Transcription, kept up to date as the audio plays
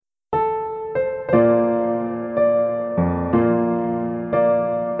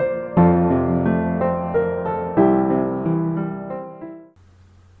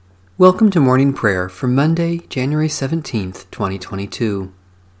Welcome to Morning Prayer for Monday, January 17th, 2022.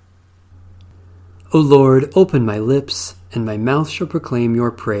 O Lord, open my lips, and my mouth shall proclaim your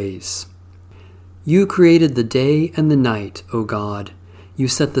praise. You created the day and the night, O God. You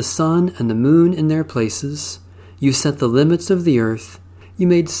set the sun and the moon in their places. You set the limits of the earth. You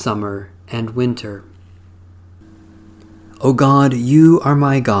made summer and winter. O God, you are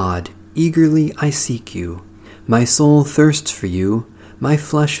my God. Eagerly I seek you. My soul thirsts for you. My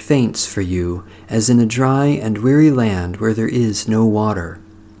flesh faints for you, as in a dry and weary land where there is no water.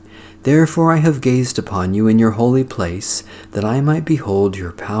 Therefore I have gazed upon you in your holy place, that I might behold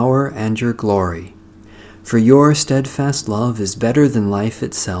your power and your glory. For your steadfast love is better than life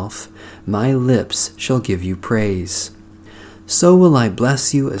itself. My lips shall give you praise. So will I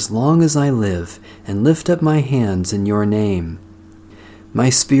bless you as long as I live, and lift up my hands in your name. My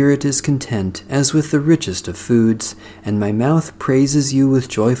spirit is content as with the richest of foods, and my mouth praises you with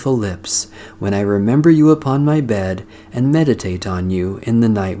joyful lips, when I remember you upon my bed and meditate on you in the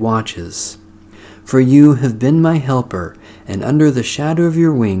night watches. For you have been my helper, and under the shadow of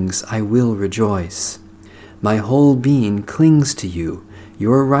your wings I will rejoice. My whole being clings to you,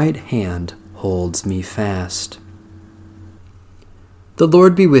 your right hand holds me fast. The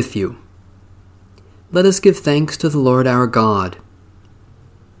Lord be with you. Let us give thanks to the Lord our God.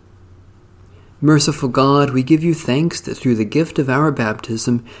 Merciful God, we give you thanks that through the gift of our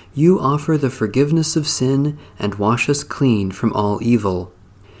baptism you offer the forgiveness of sin and wash us clean from all evil.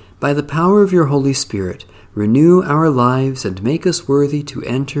 By the power of your Holy Spirit, renew our lives and make us worthy to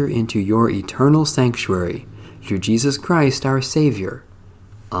enter into your eternal sanctuary, through Jesus Christ our Savior.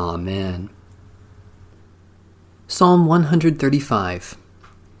 Amen. Psalm 135.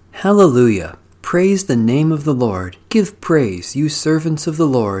 Hallelujah! Praise the name of the Lord. Give praise, you servants of the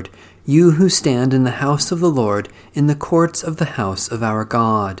Lord, you who stand in the house of the Lord, in the courts of the house of our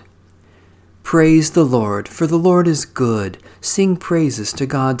God. Praise the Lord, for the Lord is good. Sing praises to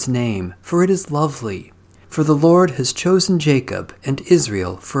God's name, for it is lovely. For the Lord has chosen Jacob and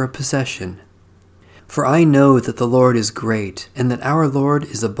Israel for a possession. For I know that the Lord is great, and that our Lord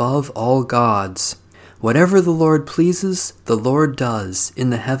is above all gods. Whatever the Lord pleases, the Lord does, in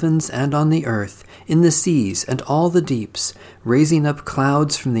the heavens and on the earth, in the seas and all the deeps, raising up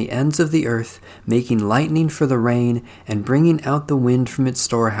clouds from the ends of the earth, making lightning for the rain, and bringing out the wind from its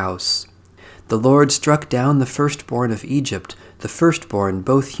storehouse. The Lord struck down the firstborn of Egypt, the firstborn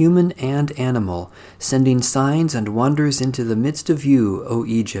both human and animal, sending signs and wonders into the midst of you, O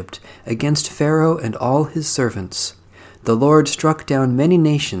Egypt, against Pharaoh and all his servants. The Lord struck down many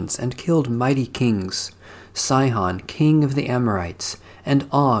nations and killed mighty kings, Sihon, king of the Amorites, and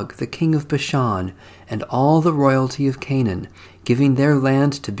Og, the king of Bashan, and all the royalty of Canaan, giving their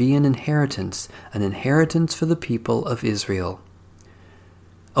land to be an inheritance for the people of Israel.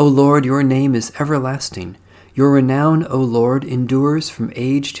 O Lord, your name is everlasting. Your renown, O Lord, endures from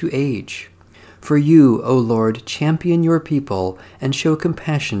age to age. For you, O Lord, champion your people and show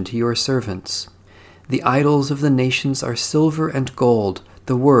compassion to your servants. The idols of the nations are silver and gold,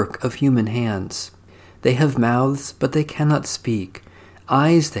 the work of human hands. They have mouths, but they cannot speak.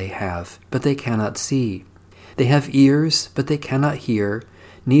 Eyes they have, but they cannot see. They have ears, but they cannot hear,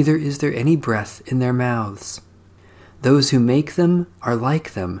 neither is there any breath in their mouths. Those who make them are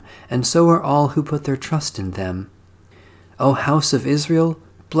like them, and so are all who put their trust in them. O house of Israel,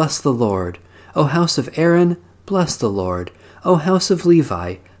 bless the Lord. O house of Aaron, bless the Lord. O house of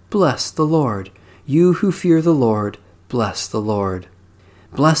Levi, bless the Lord. You who fear the Lord, bless the Lord.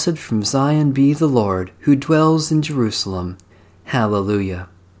 Blessed from Zion be the Lord, who dwells in Jerusalem. Hallelujah.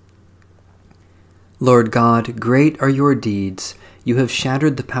 Lord God, great are your deeds. You have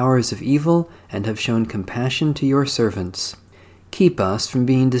shattered the powers of evil and have shown compassion to your servants. Keep us from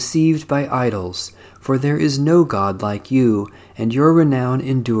being deceived by idols, for there is no God like you, and your renown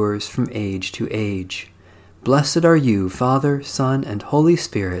endures from age to age. Blessed are you, Father, Son, and Holy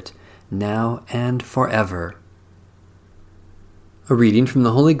Spirit, now and forever. A reading from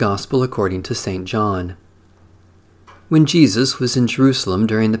the Holy Gospel according to St. John. When Jesus was in Jerusalem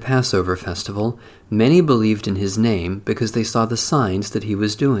during the Passover festival, many believed in his name because they saw the signs that he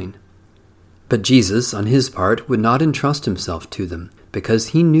was doing. But Jesus, on his part, would not entrust himself to them, because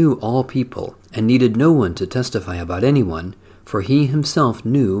he knew all people, and needed no one to testify about anyone, for he himself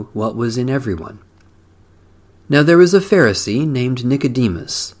knew what was in everyone. Now there was a Pharisee named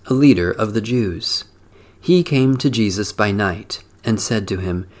Nicodemus, a leader of the Jews. He came to Jesus by night, and said to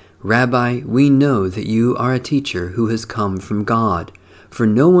him, Rabbi, we know that you are a teacher who has come from God, for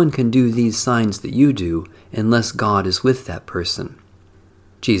no one can do these signs that you do unless God is with that person.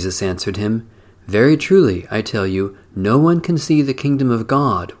 Jesus answered him, Very truly, I tell you, no one can see the kingdom of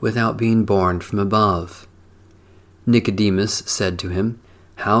God without being born from above." Nicodemus said to him,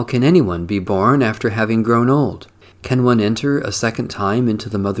 "How can anyone be born after having grown old? Can one enter a second time into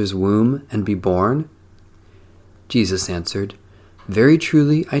the mother's womb and be born?" Jesus answered, "Very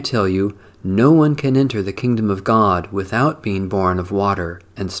truly, I tell you, no one can enter the kingdom of God without being born of water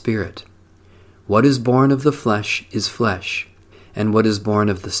and Spirit. What is born of the flesh is flesh, and what is born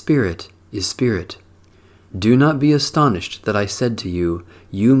of the Spirit is spirit. Do not be astonished that I said to you,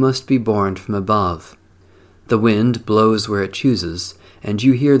 you must be born from above. The wind blows where it chooses, and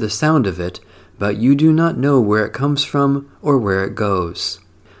you hear the sound of it, but you do not know where it comes from or where it goes.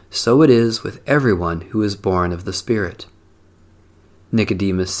 So it is with everyone who is born of the Spirit."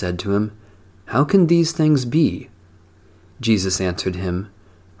 Nicodemus said to him, "How can these things be?" Jesus answered him,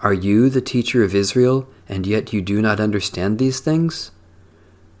 "Are you the teacher of Israel, and yet you do not understand these things?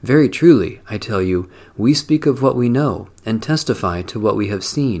 Very truly, I tell you, we speak of what we know, and testify to what we have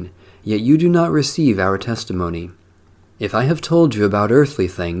seen, yet you do not receive our testimony. If I have told you about earthly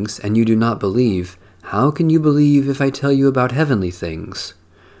things, and you do not believe, how can you believe if I tell you about heavenly things?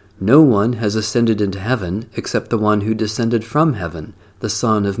 No one has ascended into heaven except the one who descended from heaven, the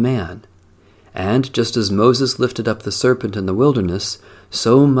Son of Man. And just as Moses lifted up the serpent in the wilderness,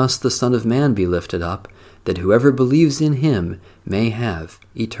 so must the Son of Man be lifted up, that whoever believes in him may have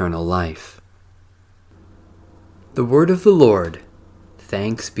eternal life." The word of the Lord.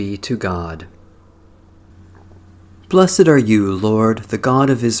 Thanks be to God. Blessed are you, Lord, the God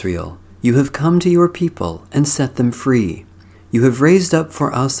of Israel. You have come to your people and set them free. You have raised up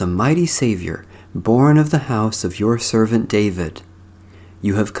for us a mighty Savior, born of the house of your servant David.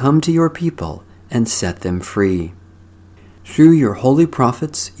 You have come to your people and set them free. Through your holy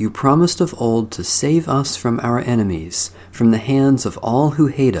prophets, you promised of old to save us from our enemies, from the hands of all who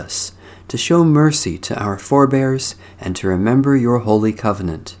hate us, to show mercy to our forebears, and to remember your holy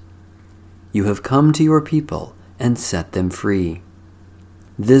covenant. You have come to your people and set them free.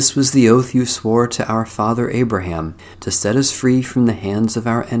 This was the oath you swore to our father Abraham, to set us free from the hands of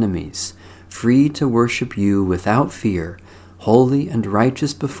our enemies, free to worship you without fear, holy and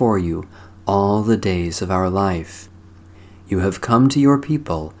righteous before you all the days of our life. You have come to your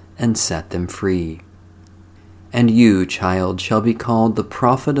people and set them free. And you, child, shall be called the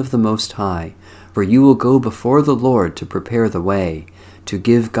prophet of the Most High, for you will go before the Lord to prepare the way, to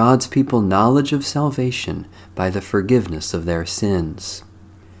give God's people knowledge of salvation by the forgiveness of their sins.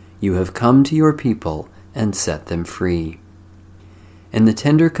 You have come to your people and set them free. In the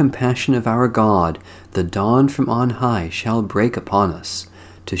tender compassion of our God, the dawn from on high shall break upon us,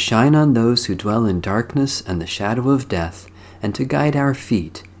 to shine on those who dwell in darkness and the shadow of death, and to guide our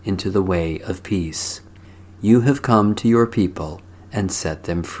feet into the way of peace. You have come to your people and set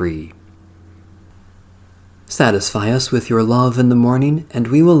them free. Satisfy us with your love in the morning, and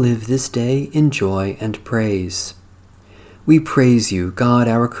we will live this day in joy and praise. We praise you, God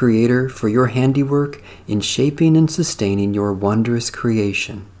our Creator, for your handiwork in shaping and sustaining your wondrous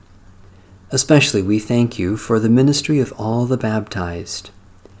creation. Especially we thank you for the ministry of all the baptized,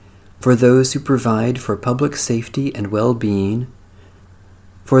 for those who provide for public safety and well-being,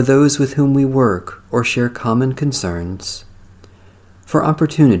 for those with whom we work or share common concerns, for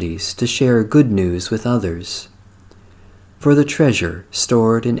opportunities to share good news with others, for the treasure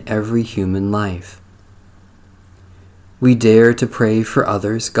stored in every human life. We dare to pray for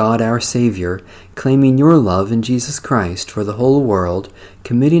others, God our Savior, claiming your love in Jesus Christ for the whole world,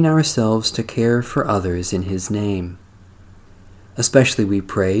 committing ourselves to care for others in his name. Especially we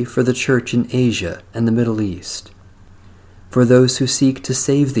pray for the Church in Asia and the Middle East, for those who seek to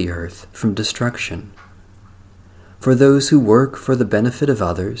save the earth from destruction, for those who work for the benefit of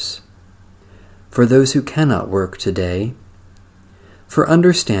others, for those who cannot work today, for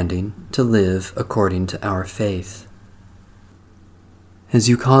understanding to live according to our faith. As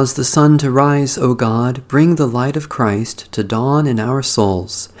you cause the sun to rise, O God, bring the light of Christ to dawn in our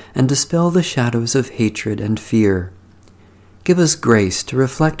souls and dispel the shadows of hatred and fear. Give us grace to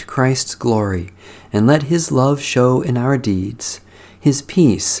reflect Christ's glory, and let his love show in our deeds, his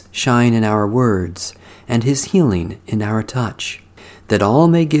peace shine in our words, and his healing in our touch, that all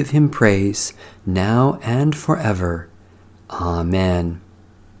may give him praise, now and forever. Amen.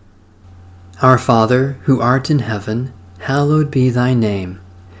 Our Father, who art in heaven, hallowed be thy name.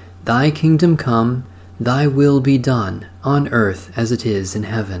 Thy kingdom come, thy will be done, on earth as it is in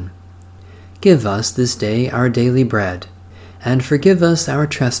heaven. Give us this day our daily bread, and forgive us our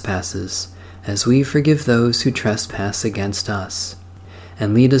trespasses, as we forgive those who trespass against us.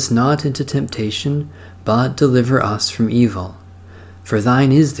 And lead us not into temptation, but deliver us from evil. For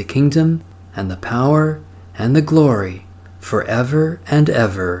thine is the kingdom, and the power, and the glory, forever and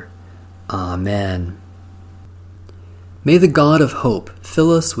ever. Amen. May the God of hope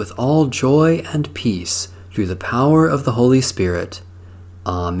fill us with all joy and peace through the power of the Holy Spirit.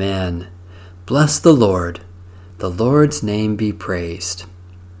 Amen. Bless the Lord. The Lord's name be praised.